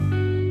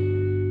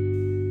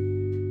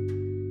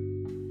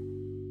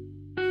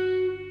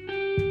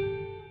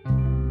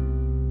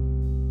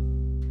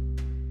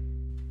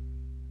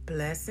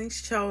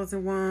Blessings,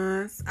 chosen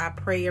ones. I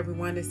pray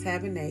everyone is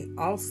having an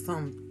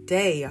awesome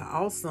day, an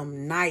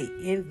awesome night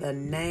in the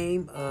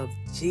name of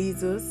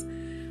Jesus.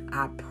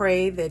 I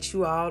pray that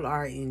you all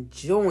are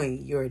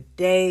enjoying your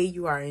day.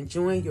 You are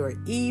enjoying your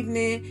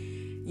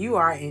evening. You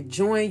are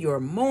enjoying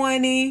your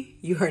morning,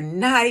 your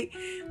night,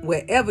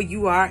 wherever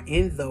you are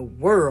in the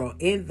world.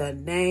 In the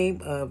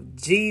name of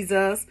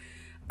Jesus,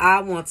 I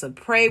want to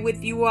pray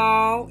with you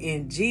all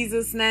in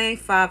Jesus' name.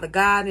 Father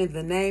God, in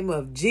the name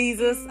of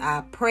Jesus,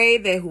 I pray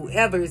that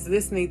whoever is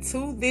listening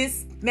to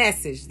this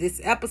message,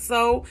 this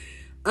episode,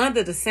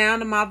 under the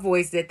sound of my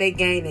voice, that they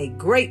gain a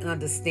great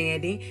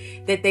understanding,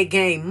 that they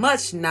gain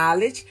much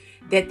knowledge,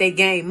 that they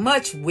gain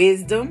much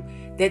wisdom,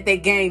 that they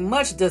gain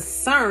much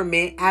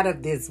discernment out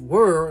of this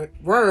word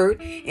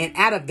and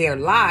out of their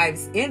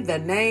lives in the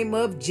name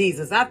of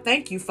Jesus. I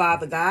thank you,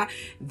 Father God,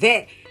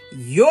 that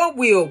your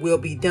will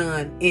be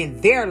done in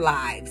their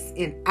lives,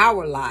 in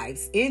our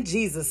lives, in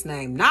Jesus'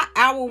 name. Not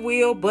our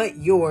will, but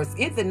yours,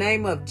 in the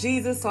name of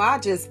Jesus. So I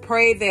just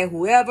pray that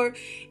whoever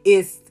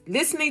is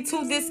listening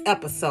to this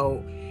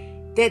episode,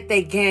 that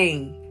they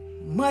gain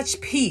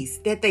much peace,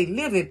 that they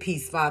live in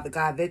peace, Father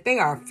God, that they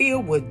are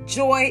filled with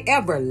joy,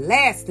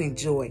 everlasting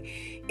joy,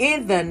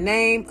 in the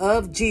name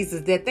of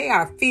Jesus, that they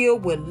are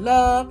filled with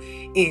love,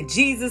 in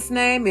Jesus'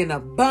 name, in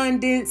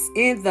abundance,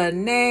 in the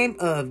name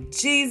of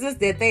Jesus,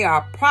 that they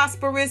are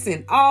prosperous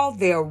in all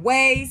their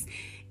ways,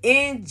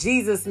 in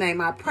Jesus'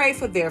 name. I pray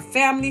for their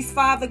families,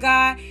 Father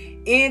God,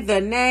 in the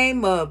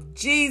name of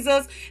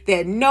Jesus,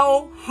 that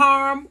no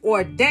harm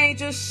or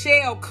danger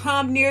shall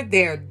come near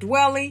their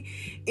dwelling,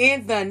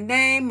 in the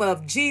name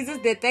of Jesus,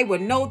 that they will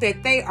know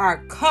that they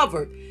are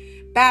covered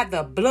by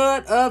the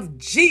blood of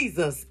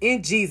Jesus,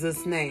 in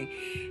Jesus' name.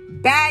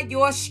 By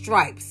your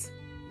stripes,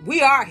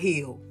 we are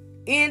healed,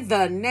 in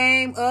the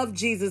name of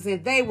Jesus,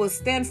 and they will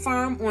stand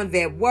firm on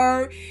that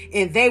word,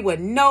 and they will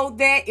know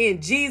that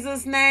in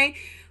Jesus' name.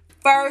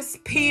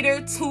 1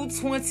 Peter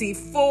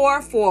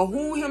 2:24, for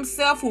who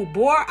himself who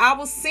bore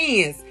our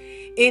sins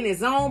in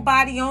his own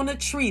body on the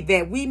tree,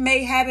 that we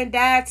may having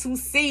died to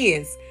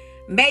sins,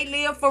 may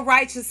live for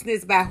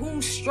righteousness, by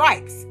whose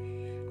stripes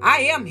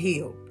I am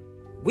healed.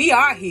 We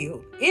are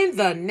healed in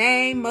the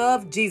name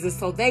of Jesus.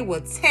 So they will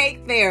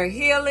take their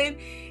healing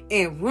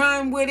and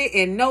run with it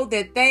and know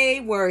that they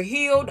were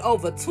healed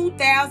over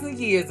 2,000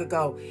 years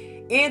ago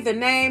in the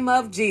name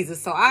of Jesus.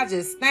 So I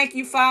just thank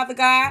you, Father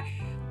God,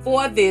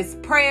 for this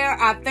prayer.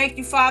 I thank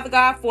you, Father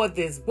God, for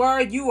this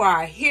word. You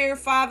are here,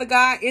 Father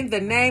God, in the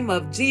name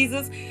of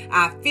Jesus.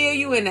 I feel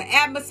you in the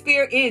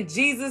atmosphere in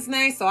Jesus'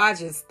 name. So I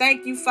just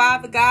thank you,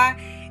 Father God,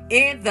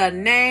 in the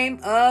name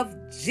of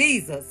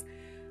Jesus.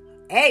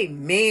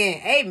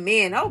 Amen.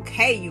 Amen.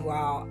 Okay, you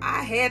all.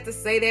 I had to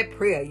say that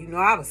prayer. You know,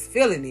 I was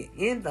feeling it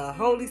in the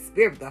Holy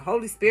Spirit. The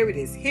Holy Spirit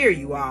is here,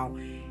 you all,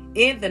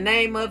 in the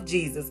name of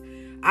Jesus.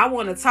 I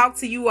want to talk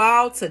to you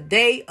all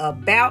today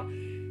about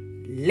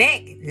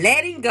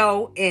letting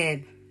go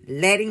and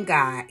letting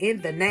God,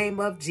 in the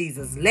name of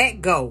Jesus. Let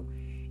go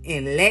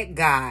and let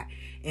God.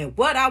 And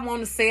what I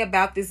want to say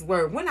about this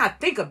word, when I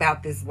think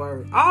about this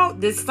word, all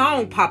this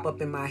song pop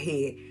up in my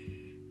head.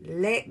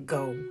 Let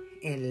go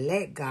and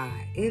let God,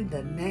 in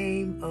the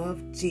name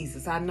of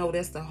Jesus. I know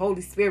that's the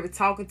Holy Spirit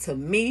talking to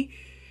me,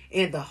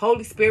 and the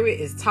Holy Spirit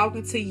is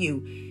talking to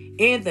you,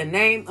 in the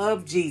name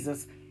of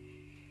Jesus.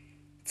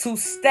 To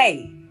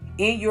stay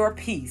in your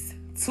peace,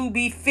 to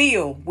be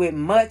filled with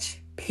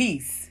much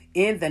peace,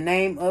 in the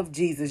name of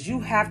Jesus. You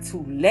have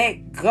to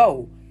let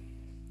go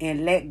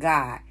and let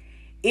God.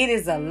 It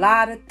is a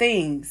lot of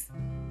things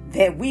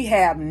that we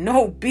have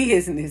no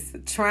business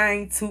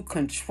trying to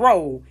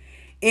control,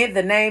 in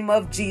the name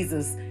of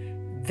Jesus.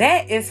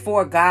 That is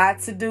for God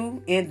to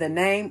do, in the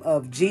name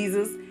of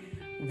Jesus.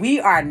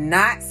 We are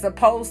not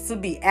supposed to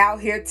be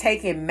out here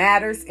taking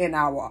matters in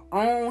our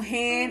own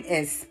hand,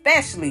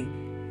 especially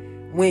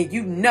when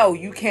you know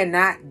you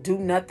cannot do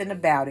nothing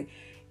about it,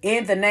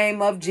 in the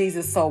name of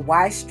Jesus. So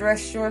why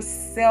stress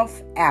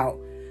yourself out?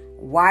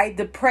 Why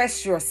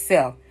depress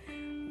yourself?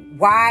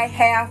 Why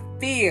have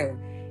fear?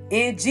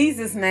 In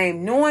Jesus'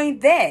 name, knowing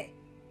that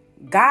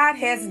God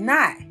has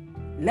not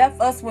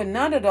left us with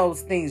none of those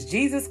things.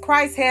 Jesus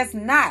Christ has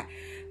not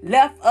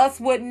left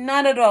us with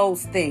none of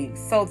those things.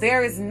 So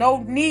there is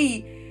no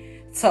need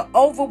to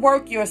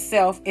overwork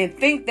yourself and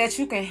think that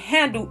you can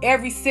handle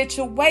every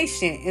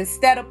situation,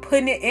 instead of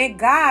putting it in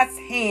God's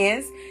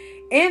hands,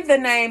 in the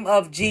name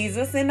of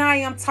Jesus. And I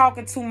am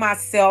talking to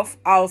myself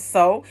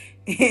also,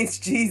 in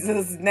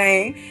Jesus'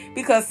 name,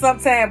 because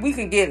sometimes we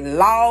can get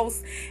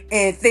lost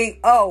and think,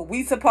 oh,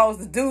 we supposed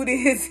to do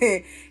this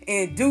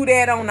and do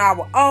that on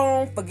our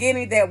own,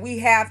 forgetting that we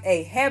have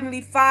a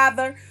heavenly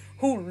Father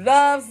who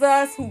loves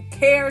us, who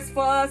cares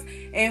for us,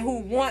 and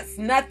who wants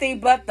nothing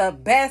but the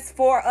best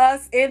for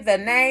us, in the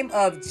name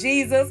of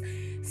Jesus.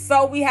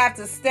 So we have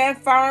to stand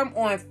firm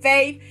on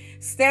faith,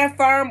 stand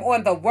firm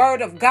on the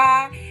word of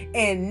God,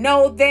 and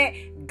know that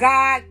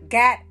God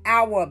got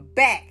our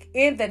back,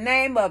 in the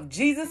name of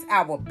Jesus.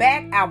 Our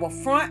back, our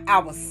front,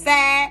 our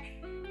side,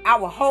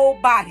 our whole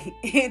body,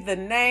 in the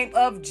name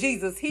of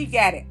Jesus. He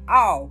got it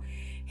all.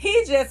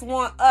 He just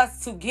wants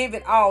us to give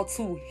it all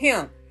to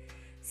him.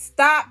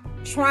 Stop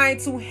trying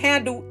to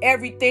handle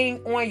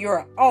everything on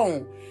your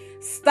own.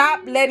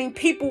 Stop letting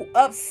people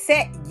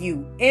upset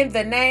you in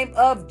the name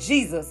of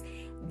Jesus.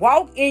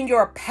 Walk in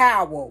your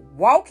power.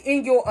 Walk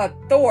in your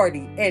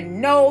authority and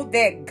know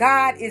that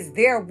God is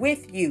there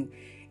with you.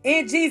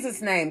 In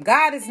Jesus' name,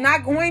 God is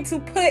not going to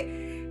put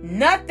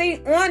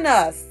nothing on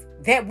us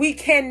that we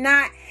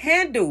cannot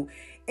handle.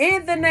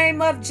 In the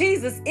name of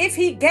Jesus, if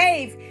he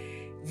gave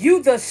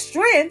you the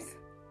strength,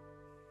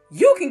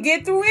 you can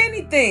get through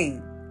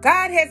anything.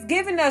 God has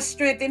given us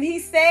strength, and he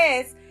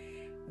says,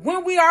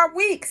 when we are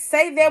weak,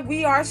 say that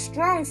we are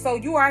strong. So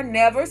you are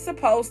never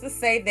supposed to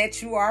say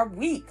that you are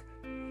weak.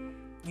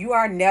 You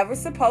are never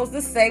supposed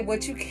to say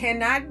what you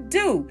cannot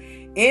do.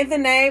 In the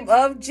name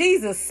of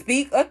Jesus,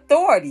 speak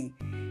authority.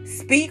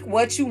 Speak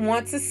what you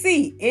want to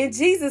see. In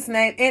Jesus'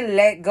 name, and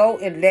let go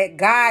and let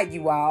God,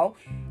 you all.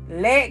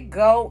 Let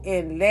go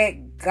and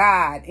let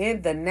God.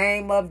 In the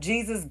name of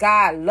Jesus,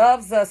 God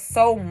loves us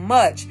so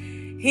much.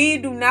 He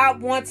do not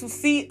want to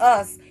see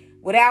us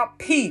without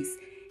peace.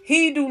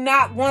 He do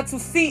not want to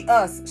see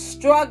us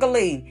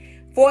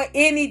struggling for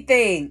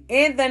anything.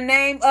 In the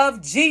name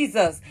of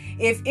Jesus,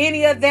 if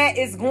any of that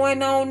is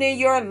going on in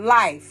your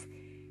life,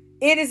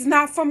 it is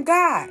not from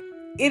God.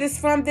 It is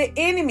from the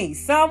enemy.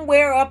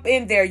 Somewhere up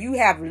in there, you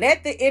have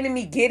let the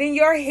enemy get in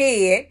your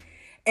head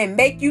and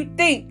make you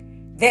think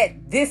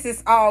that this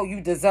is all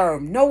you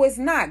deserve. No, it's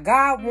not.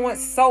 God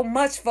wants so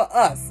much for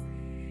us.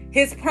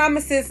 His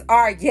promises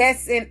are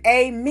yes and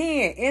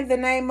amen. In the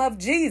name of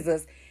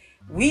Jesus,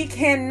 we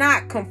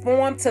cannot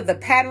conform to the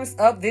patterns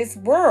of this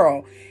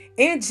world.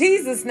 In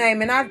Jesus'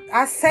 name. And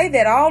I say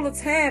that all the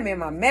time in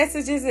my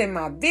messages, in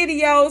my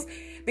videos,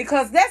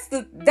 because that's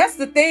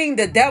the thing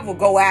the devil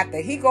go after.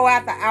 He go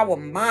after our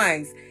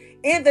minds.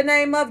 In the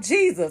name of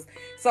Jesus.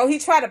 So he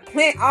try to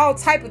plant all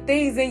type of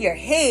things in your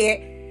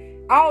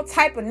head, all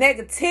type of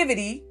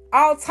negativity,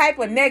 all type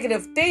of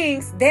negative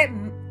things that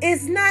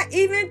is not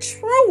even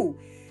true.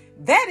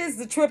 That is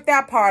the tripped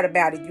out part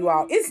about it, you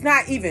all. It's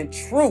not even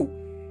true.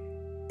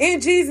 In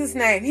Jesus'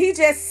 name, he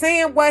just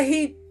saying what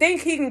he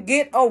think he can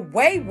get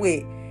away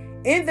with.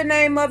 In the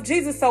name of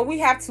Jesus. So we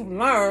have to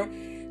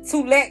learn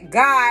to let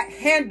God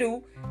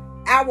handle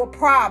our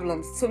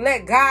problems, to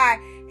let God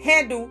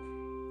handle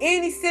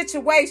any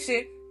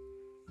situation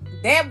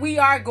that we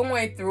are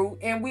going through,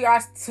 and we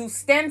are to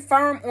stand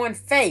firm on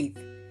faith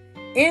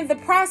in the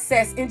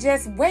process and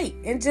just wait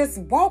and just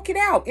walk it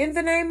out in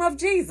the name of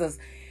Jesus.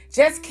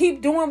 Just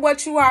keep doing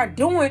what you are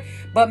doing,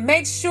 but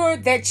make sure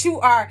that you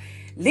are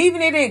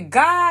leaving it in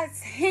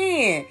God's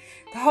hand.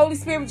 The Holy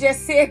Spirit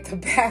just said the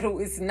battle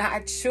is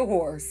not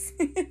yours.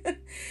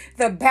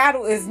 The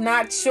battle is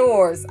not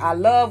yours. I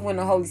love when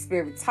the Holy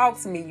Spirit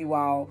talks to me, you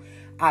all.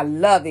 I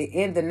love it.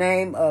 In the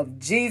name of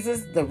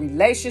Jesus, the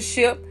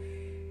relationship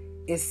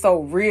is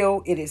so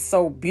real. It is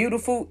so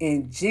beautiful.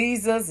 In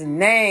Jesus'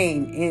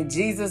 name. In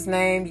Jesus'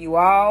 name, you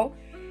all.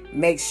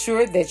 Make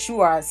sure that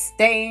you are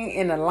staying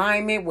in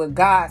alignment with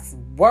God's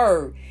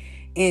word.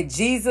 In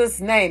Jesus'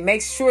 name,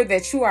 make sure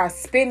that you are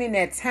spending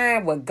that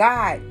time with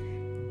God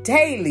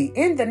daily.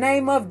 In the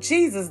name of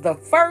Jesus, the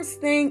first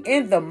thing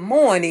in the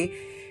morning,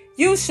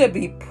 you should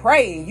be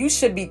praying. You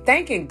should be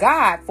thanking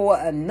God for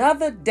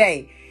another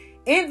day.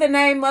 In the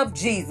name of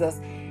Jesus,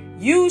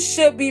 you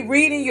should be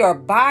reading your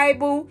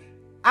Bible.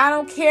 I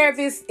don't care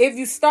if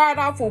you start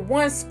off with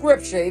one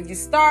scripture, if you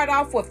start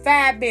off with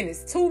 5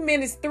 minutes, 2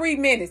 minutes, 3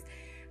 minutes,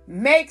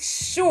 make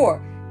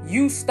sure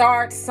you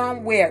start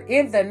somewhere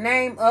in the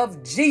name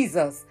of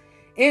Jesus.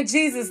 In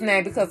Jesus'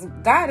 name, because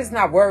God is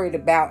not worried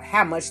about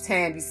how much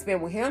time you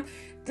spend with him.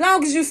 As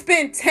long as you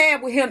spend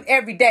time with him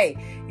every day,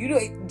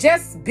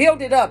 just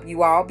build it up,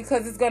 you all,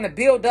 because it's going to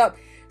build up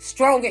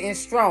stronger and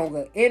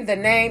stronger in the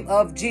name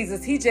of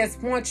Jesus. He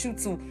just wants you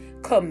to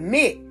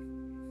commit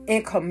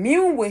and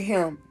commune with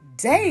him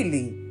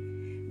daily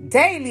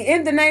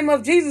in the name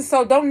of Jesus.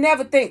 So don't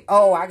never think,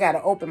 oh, I got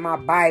to open my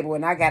Bible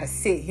and I got to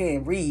sit here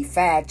and read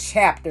 5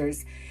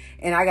 chapters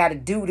and I got to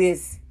do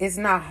this. It's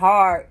not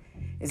hard.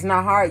 It's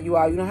not hard, you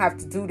all. You don't have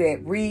to do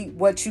that. Read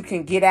what you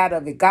can get out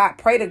of it. God,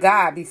 pray to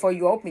God before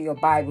you open your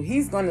Bible.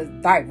 He's going to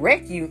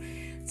direct you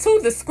to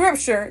the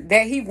scripture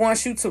that he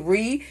wants you to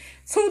read,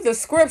 to the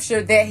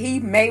scripture that he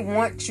may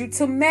want you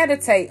to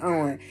meditate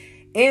on.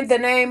 In the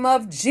name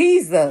of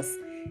Jesus.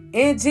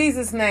 In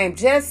Jesus' name,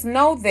 just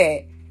know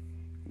that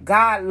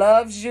God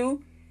loves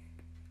you.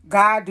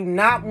 God do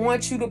not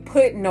want you to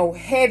put no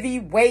heavy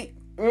weight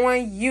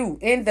on you.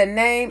 In the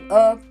name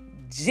of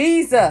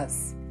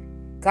Jesus.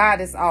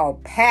 God is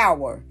all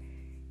power.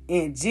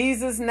 In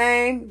Jesus'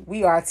 name,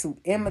 we are to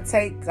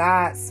imitate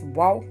God's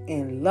walk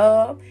in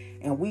love,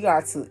 and we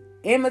are to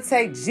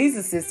imitate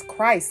Jesus'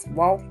 Christ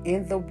walk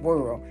in the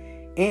world.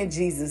 In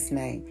Jesus'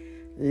 name,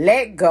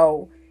 let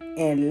go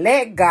and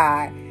let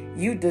God.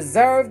 You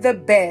deserve the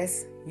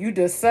best. You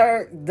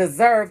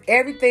deserve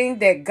everything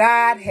that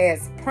God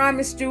has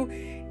promised you,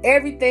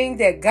 everything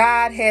that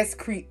God has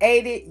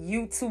created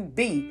you to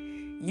be.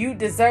 You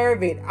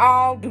deserve it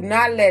all. Do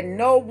not let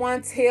no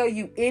one tell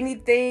you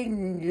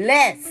anything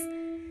less.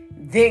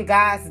 than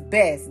God's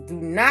best. Do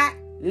not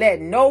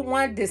let no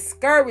one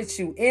discourage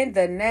you in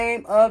the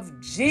name of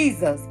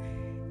Jesus.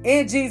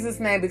 In Jesus'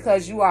 name,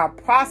 because you are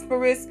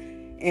prosperous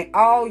in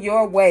all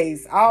your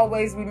ways.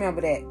 Always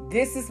remember that.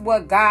 This is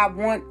what God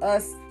wants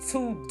us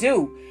to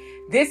do.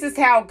 This is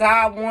how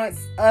God wants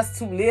us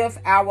to live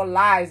our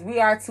lives. We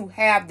are to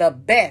have the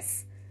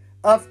best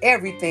of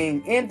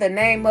everything in the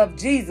name of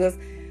Jesus.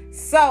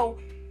 So,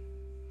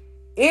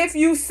 if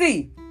you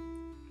see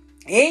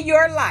in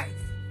your life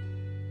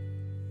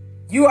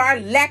you are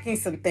lacking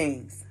some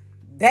things,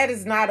 that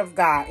is not of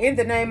God. In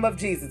the name of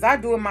Jesus, I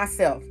do it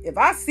myself. If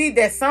I see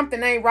that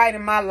something ain't right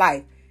in my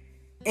life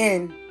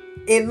and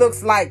it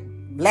looks like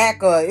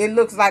lack, or it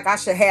looks like I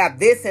should have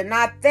this and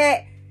not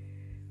that,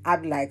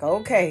 I'd be like,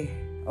 okay,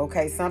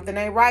 something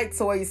ain't right,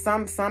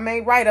 Toya. Some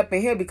ain't right up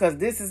in here, because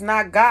this is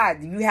not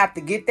God. You have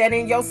to get that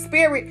in your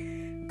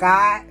spirit.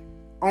 God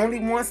only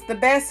wants the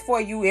best for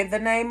you in the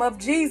name of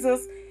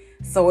Jesus.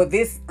 So if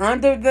it's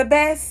under the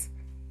best,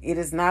 it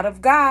is not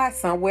of God.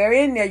 Somewhere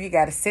in there, you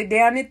got to sit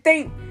down and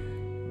think,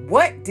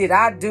 what did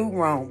I do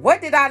wrong?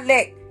 What did I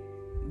let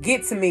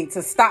get to me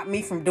to stop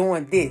me from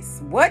doing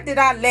this? What did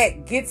I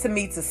let get to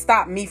me to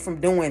stop me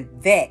from doing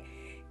that?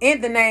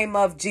 In the name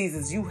of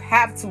Jesus, you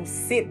have to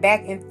sit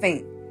back and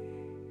think.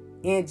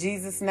 In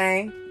Jesus'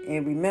 name,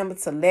 and remember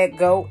to let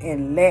go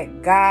and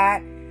let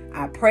God.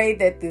 I pray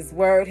that this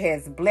word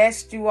has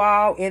blessed you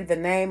all in the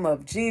name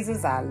of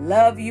Jesus. I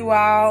love you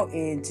all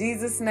in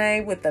Jesus'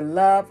 name with the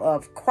love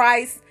of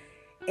Christ.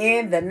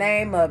 In the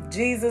name of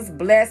Jesus,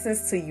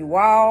 blessings to you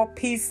all,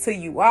 peace to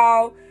you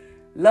all,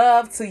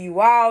 love to you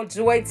all,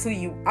 joy to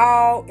you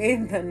all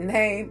in the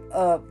name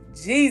of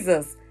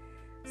Jesus.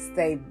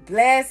 Stay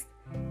blessed,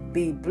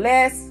 be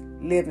blessed,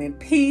 live in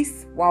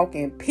peace, walk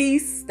in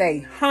peace,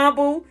 stay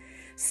humble.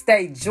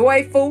 Stay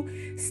joyful.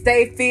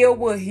 Stay filled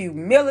with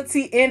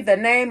humility in the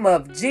name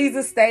of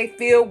Jesus. Stay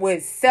filled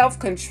with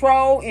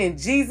self-control in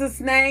Jesus'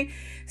 name.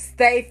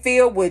 Stay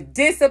filled with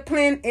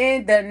discipline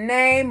in the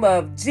name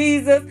of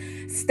Jesus.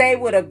 Stay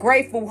with a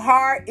grateful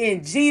heart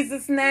in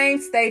Jesus' name.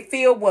 Stay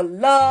filled with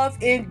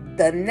love in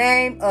the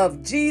name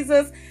of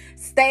Jesus.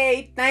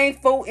 Stay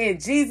thankful in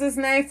Jesus'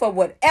 name for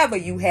whatever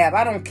you have.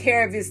 I don't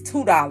care if it's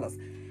 $2.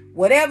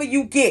 Whatever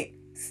you get,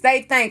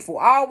 stay thankful.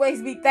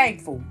 Always be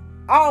thankful.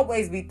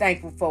 Always be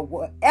thankful for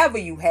whatever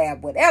you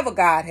have, whatever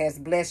God has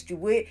blessed you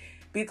with,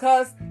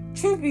 because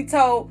truth be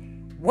told,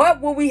 what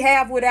will we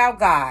have without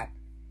God?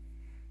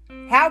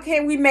 How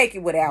can we make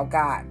it without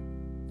God?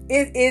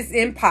 It is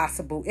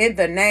impossible in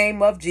the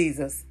name of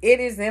Jesus. It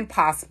is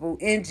impossible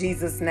in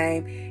Jesus'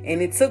 name.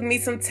 And it took me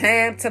some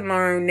time to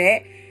learn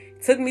that.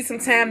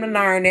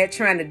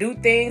 Trying to do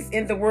things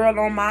in the world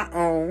on my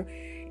own.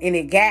 And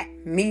it got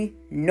me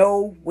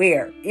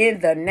nowhere in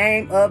the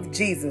name of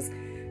Jesus.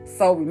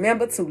 So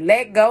remember to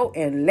let go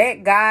and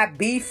let God.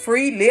 Be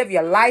free. Live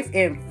your life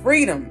in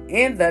freedom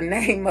in the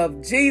name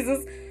of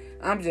Jesus.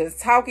 I'm just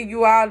talking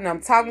you all, and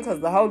I'm talking because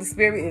the Holy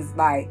Spirit is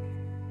like,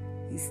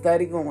 He's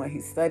steady going.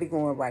 He's steady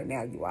going right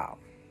now, you all.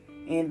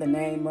 In the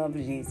name of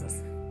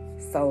Jesus.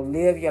 So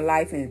live your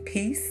life in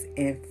peace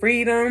and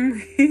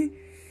freedom.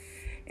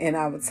 And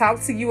I will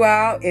talk to you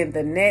all in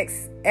the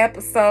next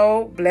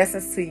episode.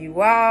 Blessings to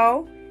you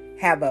all.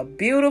 Have a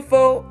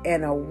beautiful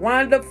and a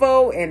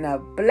wonderful and a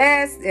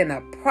blessed and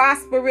a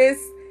prosperous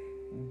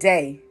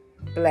day.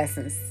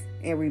 Blessings.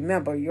 And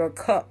remember, your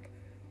cup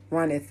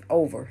runneth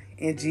over.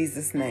 In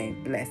Jesus'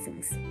 name,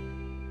 blessings.